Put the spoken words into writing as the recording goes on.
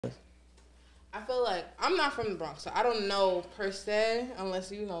I feel like I'm not from the Bronx, so I don't know per se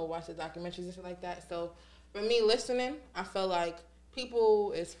unless you know watch the documentaries and shit like that. So for me listening, I feel like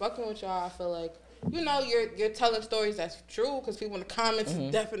people is fucking with y'all. I feel like you know you're telling stories that's true because people in the comments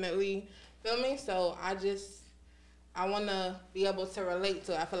definitely feel me. So I want to be able to relate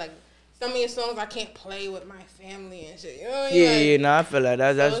to it. I feel like some of your songs I can't play with my family and shit. You know what I mean? Yeah, no, I feel like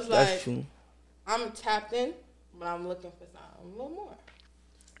that's like, true. I'm tapped in, but I'm looking for something a little more.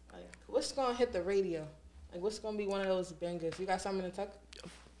 Like, what's gonna hit the radio? Like, what's gonna be one of those bangers? You got something to tuck?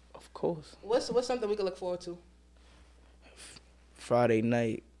 Of course. What's something we can look forward to? Friday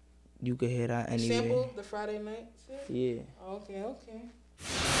night, you can hear that anyway. Sample the Friday night shit? Yeah. Okay.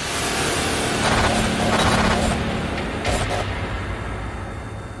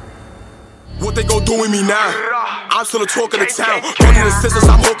 What they gon' do with me now? I'm still a talk of the town. Don't need assistance,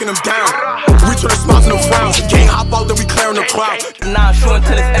 I'm hooking them down. We turn the smiles into frowns. Can't hop out, then we clearing the crowd. Nah, sure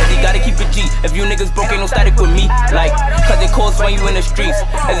until it's empty, gotta keep it G. If you niggas broke, ain't no static with me. Like, cause it calls when you in the streets.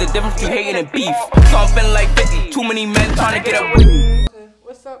 There's a difference between hating and beef. So I'm feeling like 50, too many men trying to get up. Okay,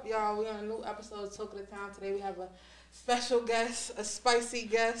 what's up, y'all? We on a new episode of Talk of the Town. Today we have a special guest, a spicy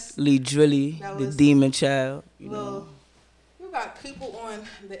guest. Lee Drilly, the demon child. You know. We got people on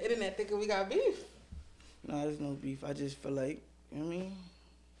the internet thinking we got beef. Nah, there's no beef. I just feel like, you know what I mean?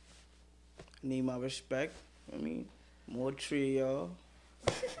 I need my respect. You know what I mean? More tree, y'all.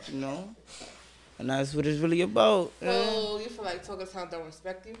 You know? And that's what it's really about. So you feel like Talk of the Town don't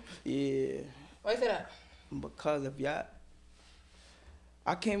respect you? Yeah. Why you say that? Because of y'all.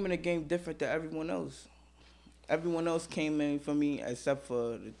 I came in the game different than everyone else. Everyone else came in for me except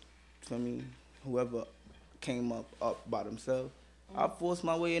for me, whoever came up by themselves. I forced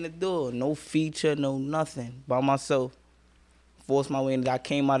my way in the door. No feature, no nothing. By myself. Forced my way in. I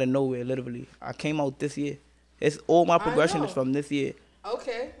came out of nowhere, literally. I came out this year. It's all my progression is from this year.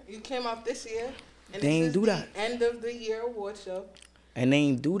 Okay. You came out this year. And they ain't do that. End of the year award show. And they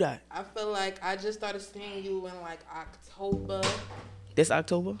ain't do that. I feel like I just started seeing you in like October. This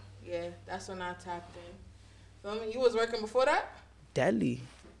October? Yeah, that's when I tapped in. So I mean, you was working before that? Deadly.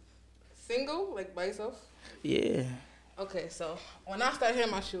 Single? Like by yourself? Yeah. Okay, so when I started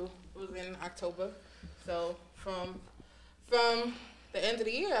hearing my shoe, it was in October. So from the end of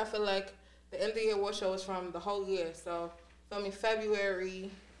the year, I feel like the end of the year award show was from the whole year. So feel me,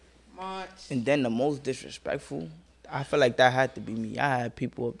 February, March. And then the most disrespectful, I feel like that had to be me. I had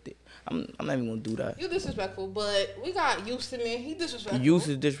people up there. I'm not even gonna do that. You disrespectful, but we got Houston in. He disrespectful. Use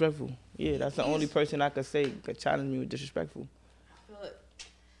is disrespectful. Yeah, that's the only person I could say could challenge me with disrespectful.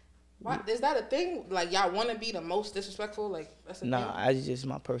 Why, is that a thing? Like, y'all want to be the most disrespectful? Like, that's a thing? It's just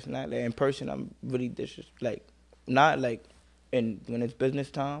my personality. In person, I'm really not like when it's business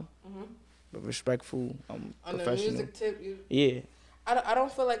time, but respectful. I'm professional. On the music tip, yeah. I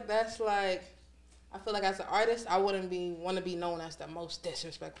don't feel like that's like. I feel like as an artist, I wouldn't want to be known as the most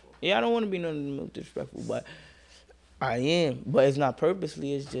disrespectful. Yeah, I don't want to be known as the most disrespectful, but I am. But it's not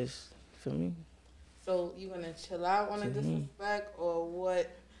purposely. It's just for me. So you gonna chill out on the disrespect or what?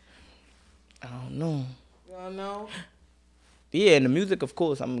 I don't know. You don't know? Yeah, and the music, of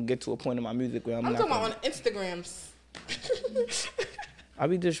course, I'm gonna get to a point in my music where I'm not talking about on Instagrams. I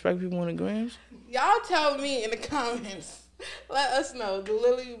be disrespecting people on the grams? Y'all tell me in the comments. Let us know. Do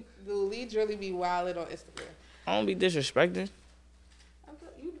Lee Drilly be wildin' on Instagram? I don't be disrespecting.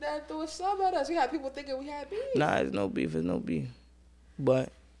 You dad threw a sub at us. We had people thinking we had beef. Nah, it's no beef. It's no beef.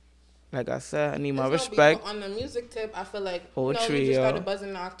 But like I said, I need my respect. On the music tip, I feel like we just started buzzing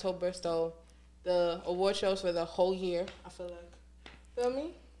in October, so the award shows for the whole year. I feel like, feel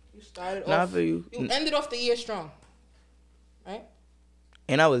me? You started off. You ended off the year strong, right?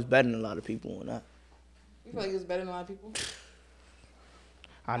 And I was better than a lot of people on that. You feel like you was better than a lot of people?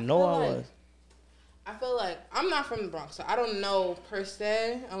 I know I was. I feel like I'm not from the Bronx, so I don't know per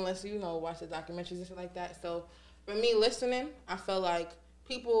se unless you know watch the documentaries and shit like that. So for me listening, I feel like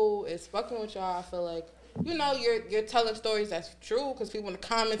people is fucking with y'all. I feel like you know you're telling stories that's true because people in the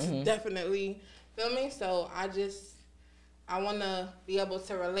comments definitely feel me. So I want to be able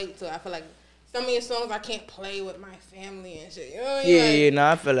to relate to it. I feel like some of your songs I can't play with my family and shit. You know what I mean?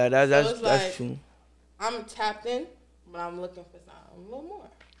 I feel like that's true. I'm tapped in, but I'm looking for something a little more.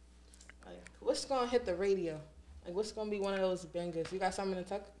 Like, what's gonna hit the radio? Like, what's gonna be one of those bangers? You got something to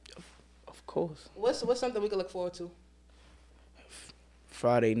tuck? Of course. What's something we can look forward to?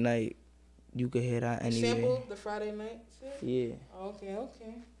 Friday night, you can hear that anyway. Sample the Friday night shit? Yeah.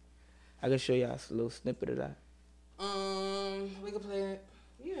 Okay. I can show y'all a little snippet of that. We could play it.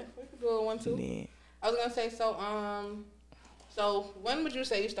 Yeah, we could do it 1, 2. Yeah. I was gonna say so when would you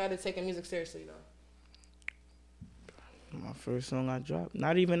say you started taking music seriously though? My first song I dropped.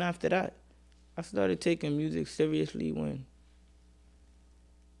 Not even after that. I started taking music seriously when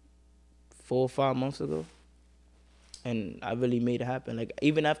 4 or 5 months ago, and I really made it happen. Like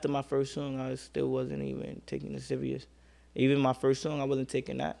even after my first song, I still wasn't even taking it serious. Even my first song, I wasn't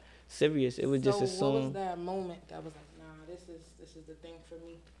taking that serious. It was just a song. What was that moment that was like, nah, this is the thing for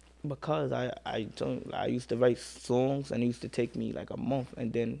me? Because I used to write songs, and it used to take me like a month,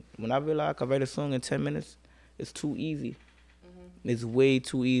 and then when I realized I could write a song in 10 minutes, it's too easy. It's way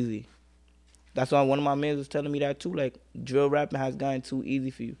too easy. That's why one of my mans was telling me that too. Like drill rapping has gotten too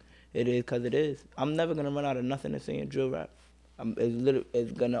easy for you. It is, because it is. I'm never gonna run out of nothing to say in drill rap.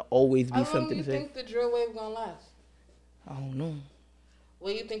 It's gonna always be something to say. How long do you think the drill wave gonna last? I don't know. What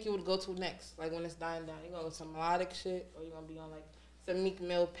do you think you would go to next? Like when it's dying down, you gonna go to some melodic shit, or you gonna be on like some Meek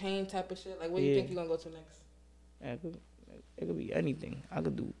Mill Pain type of shit? Like what do you think you gonna go to next? It could be anything. I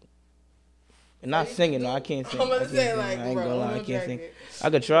could do. And not singing, no, I can't sing. I'm gonna say like, I ain't bro, gonna lie, I can't sing.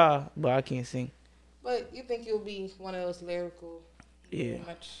 I could try, but I can't sing. But you think you'll be one of those lyrical? Yeah. Pretty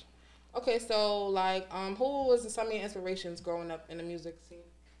much. Okay, so like, who was some of your inspirations growing up in the music scene?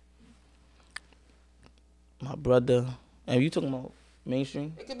 My brother. And you talking about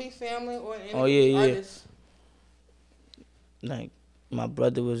mainstream? It could be family or any artist. Like my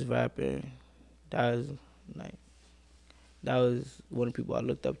brother was rapping. That was one of the people I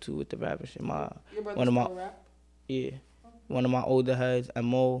looked up to with the rapping shit. Your brother still rap? Yeah. One of my older heads,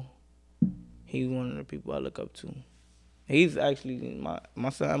 Mo. He's one of the people I look up to. He's actually my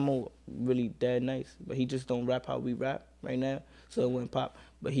son Mo, really dead nice, but he just don't rap how we rap right now, so it wouldn't pop.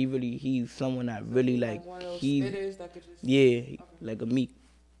 But he's someone that really like one of those spitters that could just like a Meek.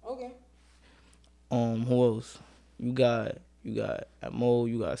 Okay. Who else? You got Mo,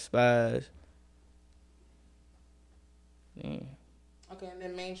 you got Spaz. Yeah. Okay, and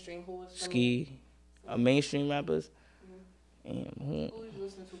then mainstream, who was Ski, mainstream rappers. And who did you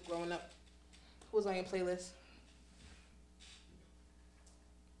listen to growing up? Who was on your playlist?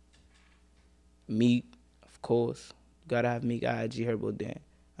 Meek, of course. Gotta have Meek. IG Herbo Dan.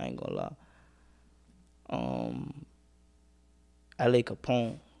 I ain't gonna lie. LA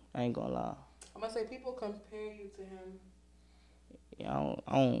Capone. I ain't gonna lie. I'm gonna say people compare you to him. Yeah,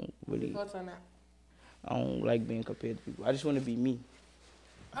 I don't really. What's on that? I don't like being compared to people. I just want to be me.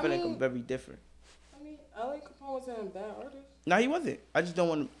 I feel like I'm very different. I mean, LA Capone wasn't a bad artist. No, he wasn't. I just don't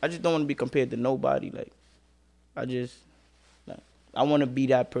want to be compared to nobody. Like, I want to be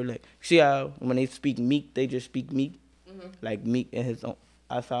that per. Like, see how when they speak Meek, they just speak Meek. Like Meek in his own.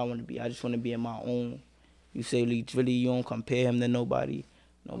 That's how I want to be. I just want to be in my own. You say Lee Drilly, you don't compare him to nobody.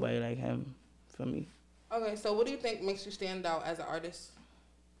 Nobody like him. For me. Okay, so what do you think makes you stand out as an artist?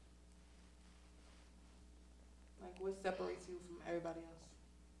 Like, what separates you from everybody else?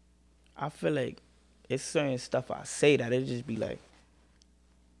 I feel like it's certain stuff I say that it just be like,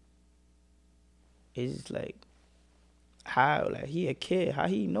 it's just like, how, like, he a kid, how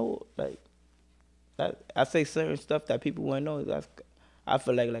he know, like, that, I say certain stuff that people wouldn't know. I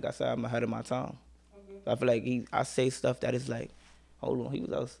feel like I said, I'm ahead of my time. Okay. I feel like I say stuff that is like, hold on, he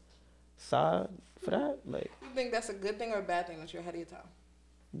was outside for that? Like, you think that's a good thing or a bad thing that you're ahead of your time?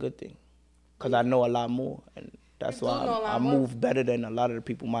 Good thing. Because I know a lot more, and that's why I move better than a lot of the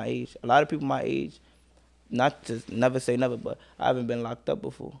people my age. A lot of people my age, not to never say never, but I haven't been locked up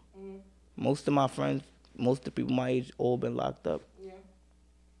before. Most of my friends, most of the people my age, all been locked up. Yeah.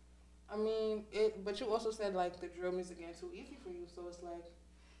 I mean, but you also said, like, the drill music getting too easy for you, so it's like,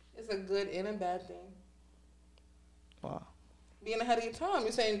 it's a good and a bad thing. Wow. Being ahead of your time,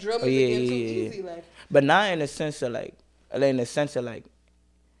 you're saying drill music getting too easy, like. But not in the sense of like,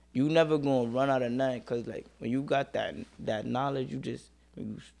 you never gonna run out of nothing, cause like when you got that knowledge, you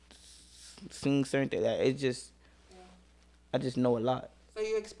sing certain things. Like, it's just, I just know a lot. So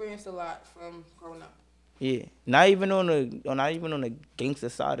you experienced a lot from growing up. Yeah, not even on the gangster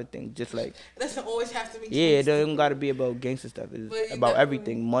side of things. Just like it doesn't always have to be. Yeah, it don't gotta be about gangster stuff. It's about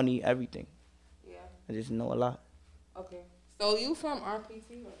everything, money, everything. Yeah. I just know a lot. Okay, so you from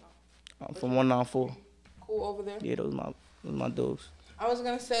RPT or no? I'm from 194. Cool over there. Yeah, those my dogs. I was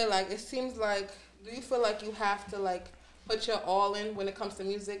gonna say, like, it seems like, do you feel like you have to like put your all in when it comes to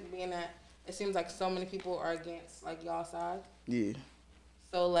music, being that it seems like so many people are against like y'all side? Yeah.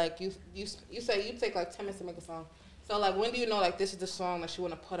 So like you say you take like 10 minutes to make a song. So like when do you know like this is the song that you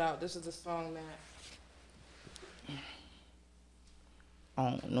want to put out? This is the song that. I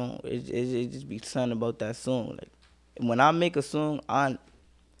don't know. It just be something about that song. Like when I make a song, I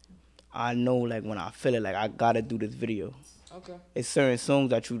know like when I feel it, like I gotta do this video. Okay. It's certain songs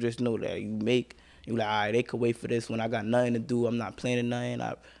that you just know that you make. You like, all right, they could wait for this when I got nothing to do. I'm not planning nothing.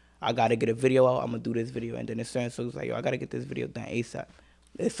 I gotta get a video out. I'm gonna do this video, and then there's certain songs like, yo, I gotta get this video done ASAP.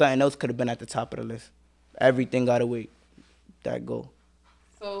 If something else could have been at the top of the list. Everything gotta wait. That go.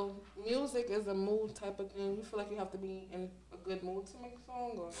 So music is a mood type of thing. You feel like you have to be in a good mood to make a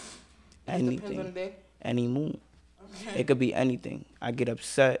song, or it depends on the day? Any mood. Okay. It could be anything. I get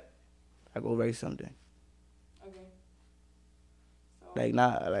upset, I go write something. Okay. So, Like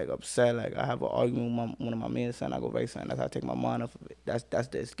not like upset, like I have an argument with one of my men's son, I go write something. That's how I take my mind off of it. That's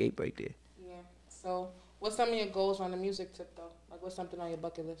the escape right there. yeah. So what's some of your goals on the music tip though? Like what's something on your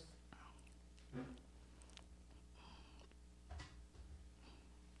bucket list?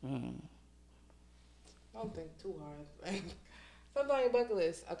 Don't think too hard. Like something on your bucket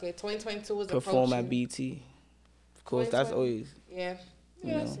list. Okay, 2022 is Perform approaching. at BT. Of course, that's always. Yeah,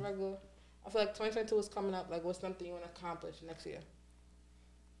 that's regular. I feel like 2022 is coming up. Like, what's something you want to accomplish next year?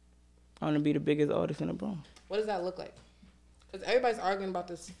 I want to be the biggest artist in the Bronx. What does that look like? Because everybody's arguing about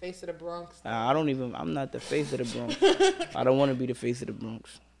this face of the Bronx. I'm not the face of the Bronx. I don't want to be the face of the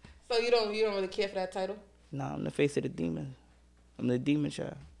Bronx. So you don't really care for that title? Nah, I'm the face of the demon. I'm the demon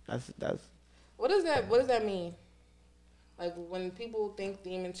child. That's. What does that mean? Like when people think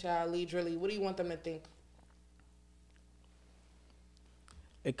demon child, Lee Drilly, what do you want them to think?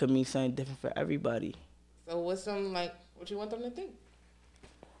 It could mean something different for everybody. So what you want them to think?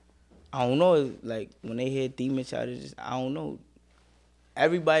 I don't know. Like when they hear demon child, it's just I don't know.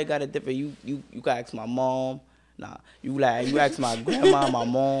 Everybody got a different. You can ask my mom. Nah, you ask my grandma, my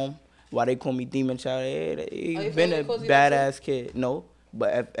mom. Why they call me demon child? He been a badass kid. No,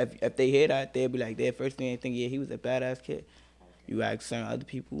 but if they hear that, they'll be like, their first thing they think, yeah, he was a badass kid. Okay. You ask certain other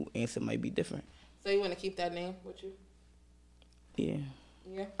people, answer might be different. So you want to keep that name with you? Yeah.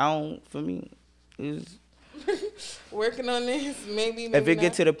 Yeah. For me, it's working on this, maybe if it not.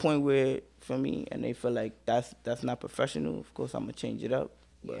 get to the point where, for me, and they feel like that's not professional, of course I'm gonna change it up.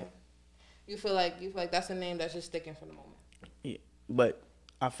 But yeah. You feel like that's a name that's just sticking for the moment. Yeah, but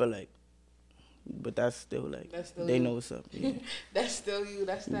I feel like, but that's still they know what's up. Yeah. That's still you.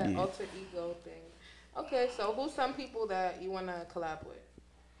 That's that alter ego thing. Okay, so who's some people that you wanna collab with?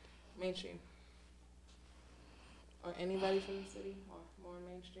 Mainstream. Or anybody from the city, or more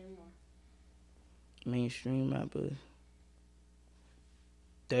mainstream, or mainstream rappers.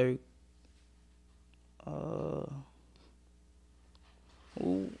 Dirk.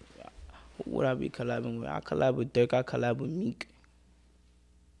 Who would I be collabing with? I collab with Dirk. I collab with Meek.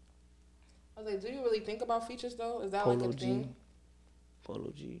 I was like, do you really think about features though? Is that Polo like a thing?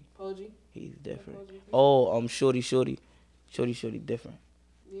 Polo G. Polo G. He's different. Yeah, Oh, Shorty different.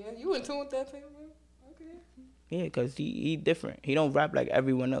 Yeah, you in tune with that thing, man? Okay. Yeah, cause he different. He don't rap like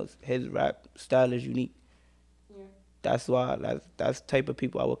everyone else. His rap style is unique. Yeah. That's why that's type of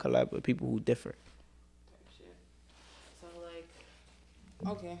people I would collab with. People who different. Shit. So like,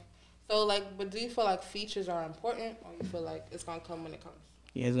 okay. So like, but do you feel like features are important, or you feel like it's gonna come when it comes?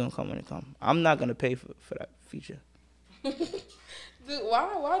 Yeah, it's gonna come when it comes. I'm not gonna pay for that feature. Dude,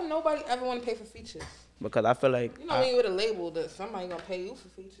 why nobody ever want to pay for features? Because I feel like when you with a label, that somebody gonna pay you for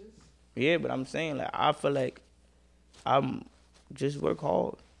features. Yeah, but I'm saying like I feel like I'm just work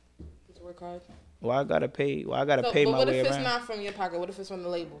hard. Just work hard. Why I gotta pay? Why I gotta pay my way around? But what if it's not from your pocket? What if it's from the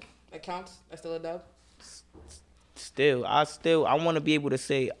label? That counts. That's still a dub. Still, I want to be able to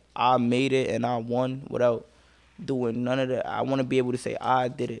say I made it and I won without doing none of that. I want to be able to say I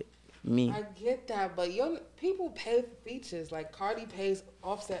did it, me. I get that, but people pay for features. Like Cardi pays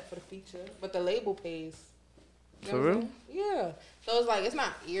Offset for the feature, but the label pays. For real? Yeah. So it's like it's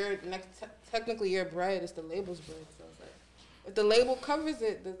not technically your bread. It's the label's bread. So it's like if the label covers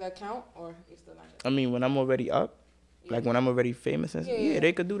it, does that count or it's still not? I mean, when I'm already up. Yeah. Like when I'm already famous, and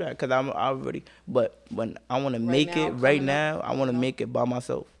they could do that because I'm already. But when I want to make it right now, I want to make it by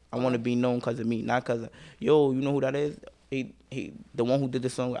myself. I want to be known because of me, not because of you know who that is. He the one who did the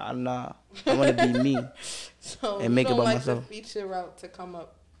song. Nah, I want to be me and make it by myself. The feature route to come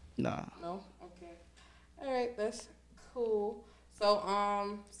up. Nah. No. Okay. All right, that's cool. So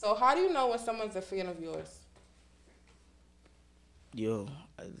so how do you know when someone's a fan of yours? Yo,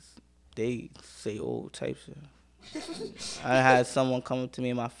 they say all types of. I had someone come up to me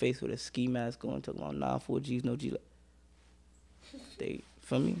in my face with a ski mask on, talking about 9-4 Gs, no G. They,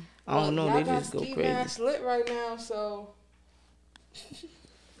 for me, I don't know. They just go crazy. Ski mask lit right now, so.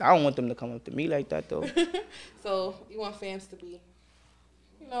 I don't want them to come up to me like that though. So you want fans to be,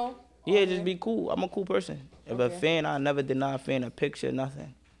 Yeah, just be cool. I'm a cool person. If a fan, I never deny a fan a picture,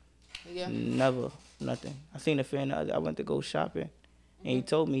 nothing. Yeah. Never, nothing. I seen a fan the other. I went to go shopping, and he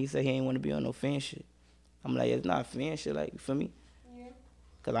told me, he said he ain't want to be on no fan shit. I'm like, it's not fan shit, like, for me. Yeah.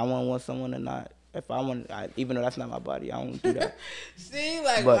 Because I want someone to not, even though that's not my body, I don't do that. See,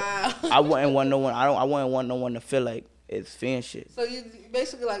 like, but wow. I wouldn't want no one, I wouldn't want no one to feel like it's fan shit. So you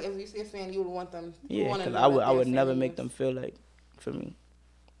basically like if you see a fan, you would want them. Yeah, because I would never make them feel like for me,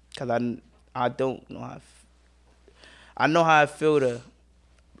 because I don't know how. I know how I feel to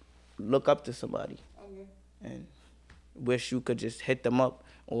look up to somebody and wish you could just hit them up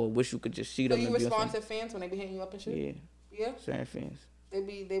or wish you could just see them. So you respond to fans when they be hitting you up and shit? Yeah. Yeah? Certain fans. They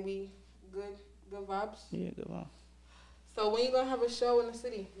be good vibes? Yeah, good vibes. So when you gonna have a show in the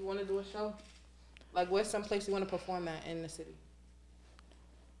city? You wanna do a show? Like where's some place you wanna perform at in the city?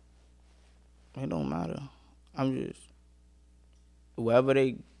 It don't matter. I'm just wherever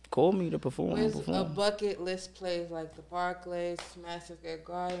they call me to perform. Where's a bucket list place like the Barclays, Madison Square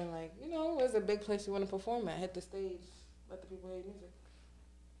Garden, like, you know, where's a big place you want to perform at? Hit the stage, let the people hear music.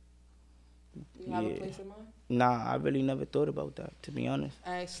 Do you have a place in mind? Nah, I really never thought about that, to be honest.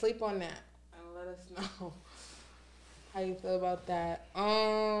 All right, sleep on that and let us know how you feel about that.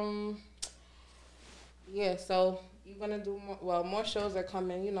 Yeah, so you're gonna do more shows are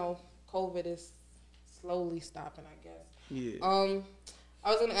coming. You know, COVID is slowly stopping, I guess. Yeah. I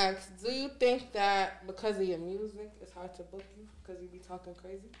was gonna ask, do you think that because of your music, it's hard to book you because you be talking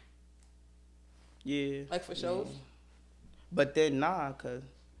crazy? Yeah. Like for shows? Yeah. But then nah, cause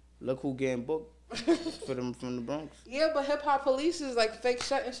look who getting booked for them from the Bronx. Yeah, but Hip Hop Police is like fake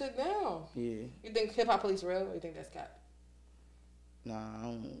shutting shit down. Yeah. You think Hip Hop Police real or you think that's cap? Nah,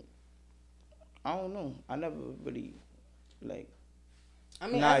 I don't know. I never really like. I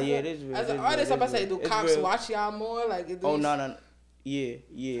mean, nah, yeah, it is real. As an artist, I'm about to say, do cops watch y'all more? Like, oh no. Yeah.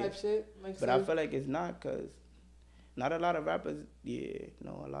 Type shit. Like, but I feel like it's not, cause not a lot of rappers. Yeah,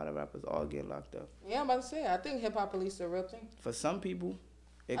 no, a lot of rappers all get locked up. Yeah, I'm about to say, I think Hip Hop Police is a real thing. For some people,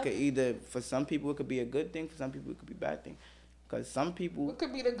 it could be a good thing. For some people, it could be a bad thing. Cause some people. What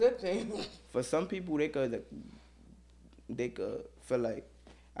could be the good thing? For some people, they could feel like,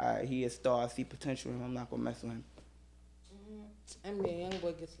 he a star. I see potential in him. I'm not gonna mess with him. NBA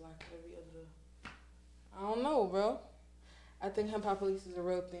YoungBoy gets locked every other. I don't know, bro. I think Hip Hop Police is a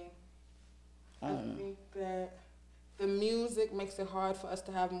real thing. I think that the music makes it hard for us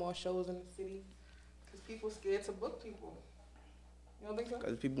to have more shows in the city because people scared to book people. You don't think so?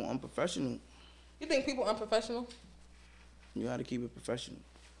 Because people unprofessional. You think people unprofessional? You gotta keep it professional.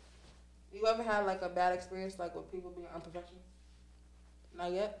 You ever had like a bad experience like with people being unprofessional?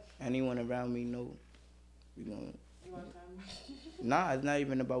 Not yet? Anyone around me know we gonna. You on time? Nah, it's not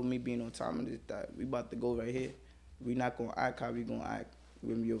even about me being on time. It's that we about to go right here. We not gonna act how we gonna act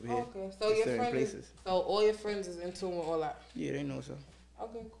when we over here. Okay, so your friends, so all your friends is in tune with all that. Yeah, they know so.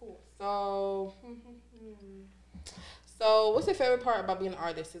 Okay, cool. So what's your favorite part about being an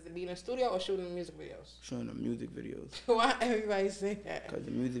artist? Is it being in the studio or shooting the music videos? Shooting the music videos. Why everybody say that? Because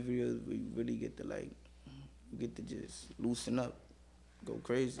the music videos, we really get to just loosen up, go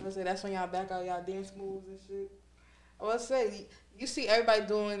crazy. I would say that's when y'all back out y'all dance moves and shit. I would say you see everybody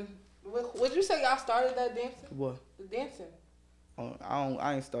doing. Would you say y'all started that dancing? What? The dancing.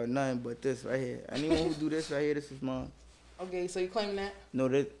 I ain't started nothing but this right here. Anyone who do this right here, this is mine. Okay, so you claiming that?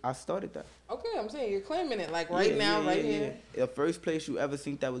 No, I started that. Okay, I'm saying you're claiming it like right now, right here. The first place you ever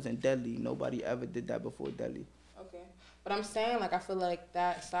seen that was in Deadly. Nobody ever did that before Deadly. Okay, but I'm saying like I feel like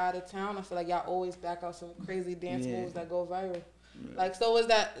that side of town. I feel like y'all always back out some crazy dance moves that go viral. Yeah. Like, so is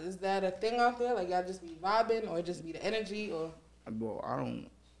that a thing out there? Like y'all just be vibing or just be the energy or? Well, I don't.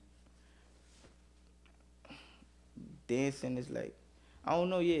 Dancing is like, I don't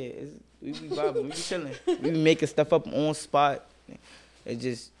know. Yeah, we be vibing, we be chilling, we be making stuff up on spot. It's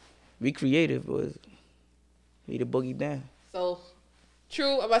just we creative, boys. We the boogie down. So,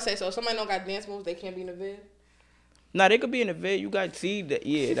 true. I'm about to say, so if somebody don't got dance moves, they can't be in the vid. Nah, they could be in the vid. You got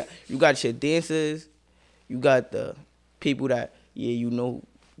you got your dancers. You got the people that you know.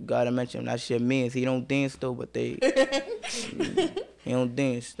 Gotta mention that's your mans. He don't dance though, but they he don't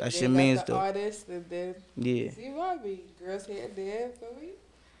dance. That's your mans though. Artists that did. Yeah. See, Robbie, girls here, there, for me.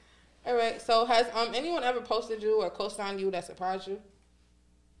 All right. So has anyone ever posted you or co-signed you that surprised you?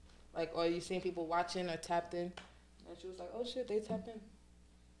 Like, or you seen people watching or tapped in, and she was like, "Oh shit, they tapped in."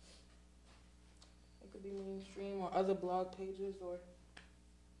 It could be mainstream or other blog pages or.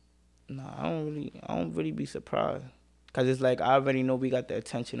 Nah, I don't really be surprised. Cause it's like I already know we got the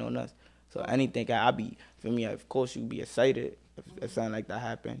attention on us, so anything for me, of course you be excited if something like that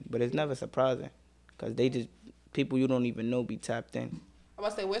happen, but it's never surprising, cause they just people you don't even know be tapped in. I was about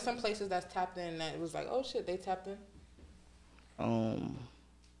to say, where's some places that's tapped in that it was like, oh shit, they tapped in.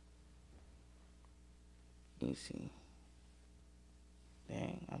 Let me see.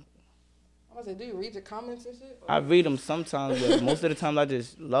 Dang. I was like, do you read the comments and shit? I read them sometimes, but most of the time I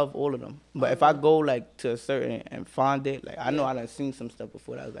just love all of them. But if I go like to a certain and find it, like I know I done seen some stuff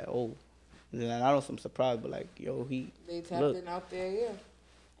before that I was like, oh, And I know some surprise, but like, yo, They tapped in out there, yeah.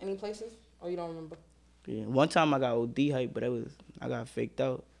 Any places? Or you don't remember? Yeah, one time I got OD hype, but I got faked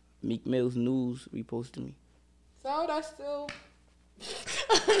out. Meek Mill's news reposted me. So that's still...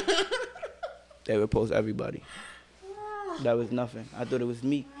 They repost everybody. That was nothing. I thought it was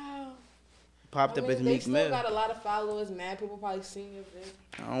Meek. Popped up as Meek Mill. They still got a lot of followers. Mad people probably seen your video.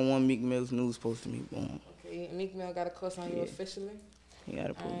 I don't want Meek Mill's news posted me. Boom. Okay, Meek Mill got a course on you officially. He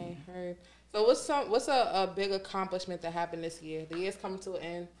got a post. I heard. So what's a big accomplishment that happened this year? The year's coming to an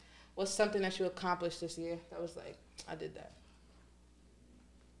end. What's something that you accomplished this year that was like, I did that?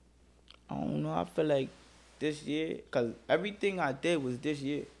 I don't know. I feel like this year, because everything I did was this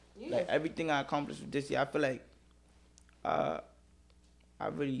year. Yeah. Like, everything I accomplished this year, I feel like I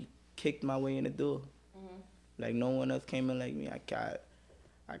really kicked my way in the door. Like, no one else came in like me. I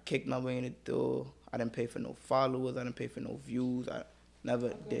kicked my way in the door. I didn't pay for no followers. I didn't pay for no views. I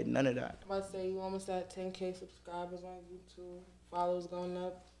never did none of that. I'm about to say, you almost at 10K subscribers on YouTube. Followers going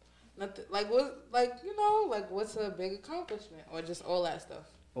up. Nothing like what? Like, you know, like what's a big accomplishment, or just all that stuff?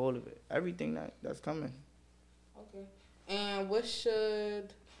 All of it. Everything that's coming. Okay. And what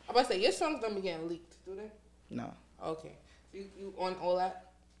should... I'm about to say, your songs don't be getting leaked, do they? Nah. Okay. So you on all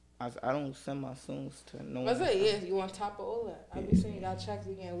that? I don't send my songs to no one. I say, yeah, you on top of all that. I be seeing you got tracks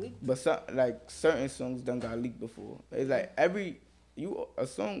be getting leaked. But certain songs done got leaked before. It's like a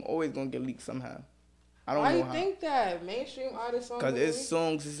song always gonna get leaked somehow. I don't know how. Why you think that? Mainstream artist songs? Because it's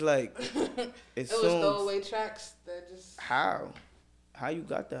songs, it's like... It was throwaway tracks that just... How? How you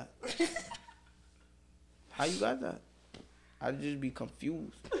got that? How you got that? I'd just be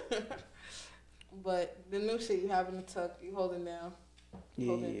confused. But the new shit you have in the tuck, you holding down.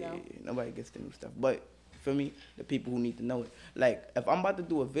 Yeah. Nobody gets the new stuff. But for me, the people who need to know it. Like, if I'm about to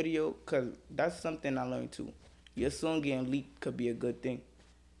do a video, because that's something I learned too. Your song getting leaked could be a good thing.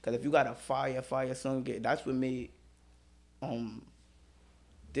 Because if you got a fire song, that's what made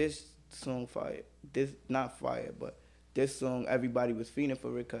this song fire. This, not fire, but this song, everybody was feeling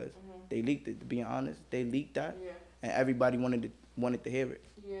for it because they leaked it, to be honest. They leaked that, and everybody wanted to hear it.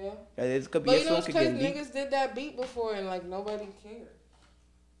 Yeah. It could be but a song could get leaked. Niggas did that beat before and, like, nobody cared.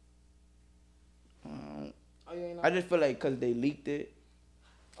 I just feel like because they leaked it.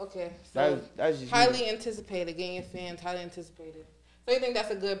 Okay. So that's just highly anticipated, getting your fans highly anticipated. So you think that's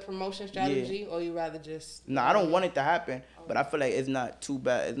a good promotion strategy, or you rather just... No, I don't want it to happen, but I feel like it's not too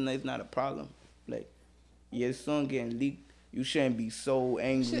bad. It's not a problem. Like, your song getting leaked, you shouldn't be so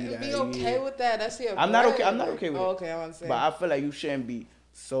angry. You shouldn't be okay with that. That's your I'm not okay with it. Okay, I want to say. But I feel like you shouldn't be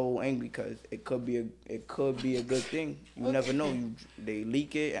so angry because it could be a good thing. You never know. They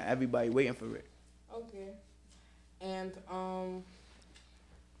leak it and everybody waiting for it. Okay. And I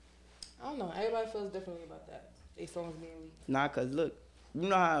don't know. Everybody feels differently about that. They songs being leaked. Nah, cause look, you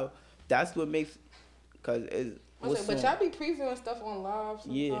know how that's what makes. Cause but y'all be previewing stuff on live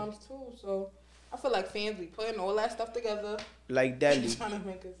sometimes too. So I feel like fans be putting all that stuff together. Like Delhi. Trying to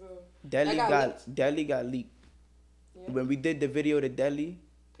make it so. Delhi got leaked. Yeah. When we did the video to Delhi,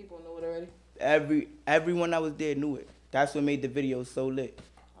 people knew it already. Everyone that was there knew it. That's what made the video so lit.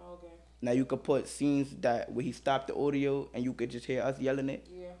 Oh, okay. Now you could put scenes that where he stopped the audio and you could just hear us yelling it.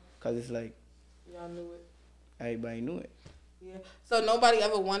 Yeah. Cause it's like. Y'all knew it. Everybody knew it. Yeah. So nobody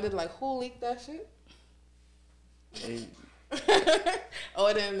ever wondered like who leaked that shit? Oh,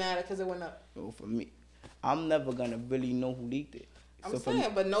 it didn't matter because it went up. Oh, for me, I'm never gonna really know who leaked it. I'm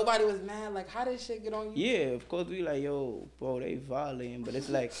saying, but nobody was mad. Like, how did shit get on you? Yeah, of course we like, yo, bro, they violating. But it's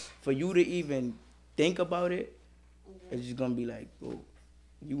like for you to even think about it, it's just gonna be like, bro,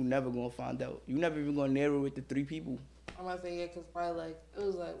 you never gonna find out. You never even gonna narrow it to 3 people. I'm gonna say because probably like it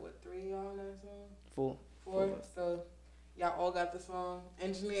was like what 3 y'all on that song? 4. So y'all all got the song.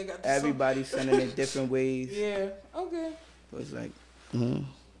 Engineer got the song. Everybody sending it different ways. Yeah. Okay. So it's like, All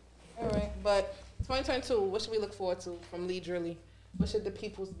right, but 2022, what should we look forward to from Lee Drilly? What should the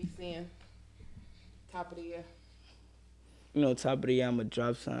peoples be seeing? Top of the year. You know, top of the year, I'm a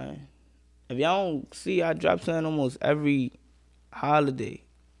drop sign. If y'all don't see, I drop sign almost every holiday.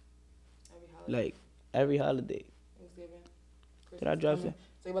 Like every holiday. Thanksgiving. Did I drop sign?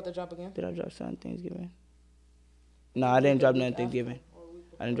 So you about to drop again? Did I drop sign Thanksgiving? No, I didn't drop nothing Thanksgiving.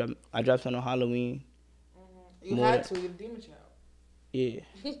 I dropped something on Halloween. You had to. You're the demon child. Yeah.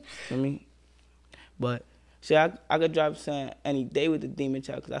 For me. But, see, I could drop something any day with the demon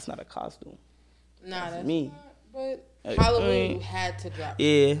child because that's not a costume. Nah, that's me. Not, but Halloween, you had to drop.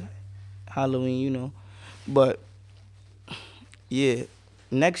 Yeah. Halloween, you know. But, yeah.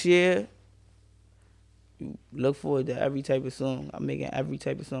 Next year, you look forward to every type of song. I'm making every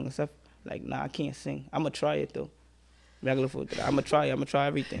type of song except, like, nah, I can't sing. I'm going to try it, though. I'm going to try it. I'm going to try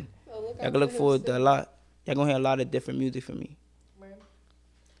everything. So Y'all can look forward to a lot. Y'all gonna hear a lot of different music from me. Right.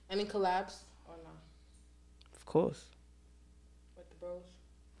 Any collabs or no? Of course. With the bros?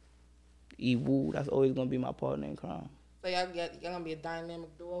 E-Woo, that's always gonna be my partner in crime. So y'all gonna be a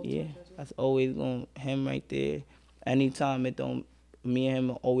dynamic duo? Yeah, that's always gonna him right there. Anytime me and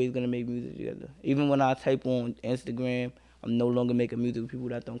him are always gonna make music together. Even when I type on Instagram, I'm no longer making music with people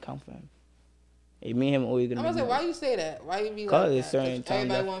that don't count for him. Hey, me and him are always gonna. I'm gonna say, why you say that? Why you be like Cause that? certain times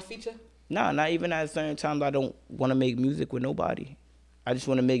everybody want to feature? Nah, not even at certain times. I don't want to make music with nobody. I just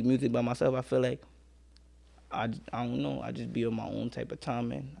want to make music by myself. I feel like I don't know. I just be on my own type of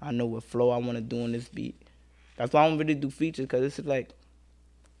time, and I know what flow I want to do on this beat. That's why I don't really do features, cause it's like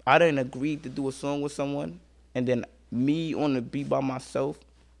I didn't agree to do a song with someone, and then me on the beat by myself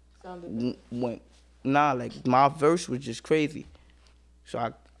went like my verse was just crazy.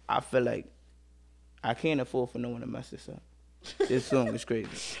 So I feel like I can't afford for no one to mess this up. This song is crazy.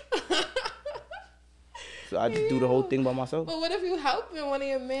 So I just do the whole thing by myself. But what if you helping one of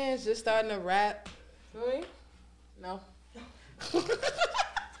your mans just starting to rap? Really? No.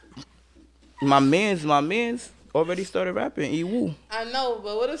 My man's already started rapping. E-Woo. I know,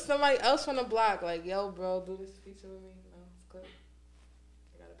 but what if somebody else from the block like, yo, bro, do this feature with me? No, it's good.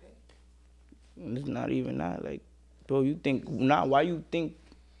 I gotta pay. It's not even that. Like, bro, you think not? Why you think?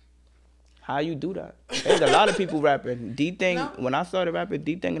 How you do that? There's a lot of people rapping. D-Thing, no? When I started rapping,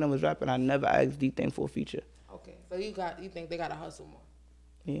 D-Thing and I was rapping, I never asked D-Thing for a feature. Okay, so you think they gotta hustle more?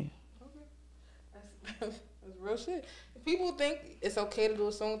 Yeah. Okay, that's real shit. People think it's okay to do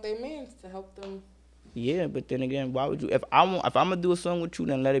a song with their mans to help them. Yeah, but then again, why would you? If I'm gonna do a song with you,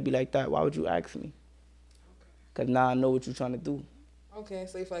 then let it be like that. Why would you ask me? Okay. Cause now I know what you're trying to do. Okay,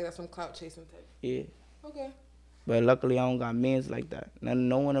 so you feel like that's some clout chasing type. Yeah. Okay. But luckily, I don't got mans like that.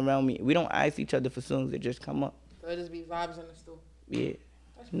 No one around me. We don't ask each other for songs that just come up. So it just be vibes in the stool. Yeah.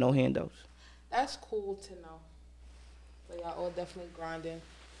 No handouts. That's cool to know. So y'all all definitely grinding.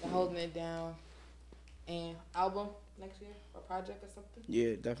 Y'all holding it down. And album next year? Or project or something?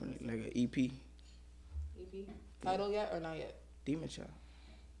 Yeah, definitely. Like an EP. EP? Title yet or not yet? Demon Child.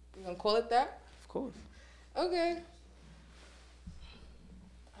 You gonna call it that? Of course. Okay.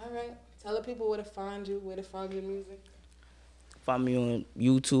 All right. Tell the people where to find you, where to find your music. Find me on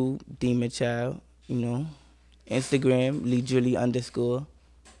YouTube, Demon Child, you know. Instagram, Lee Drilly _.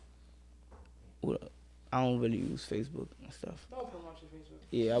 I don't really use Facebook and stuff. Don't promote your Facebook.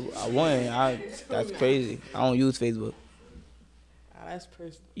 Yeah, I want. That's crazy. I don't use Facebook. Ah, that's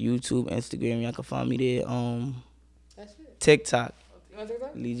personal. YouTube, Instagram, y'all can find me there. That's it. TikTok. You on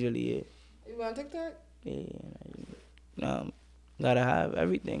TikTok? Lee Drilly, yeah. You on TikTok? Yeah. Gotta have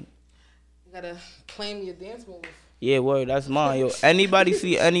everything. You gotta claim your dance moves. Yeah, word, that's mine. Yo, anybody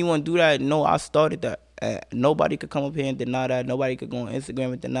see anyone do that? No, I started that. Nobody could come up here and deny that. Nobody could go on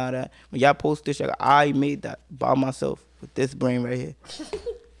Instagram and deny that. When y'all post this, I made that by myself with this brain right here.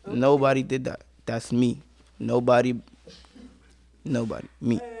 Okay. Nobody did that. That's me. Nobody.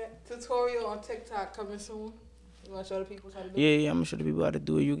 Me. Tutorial on TikTok coming soon. You want to show the people how to do it? Yeah, I'm going to show the people how to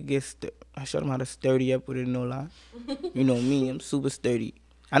do it. You can get I show them how to sturdy up with it, no lie. You know me, I'm super sturdy.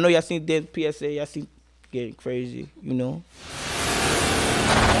 I know y'all seen the PSA, y'all seen getting crazy, you know.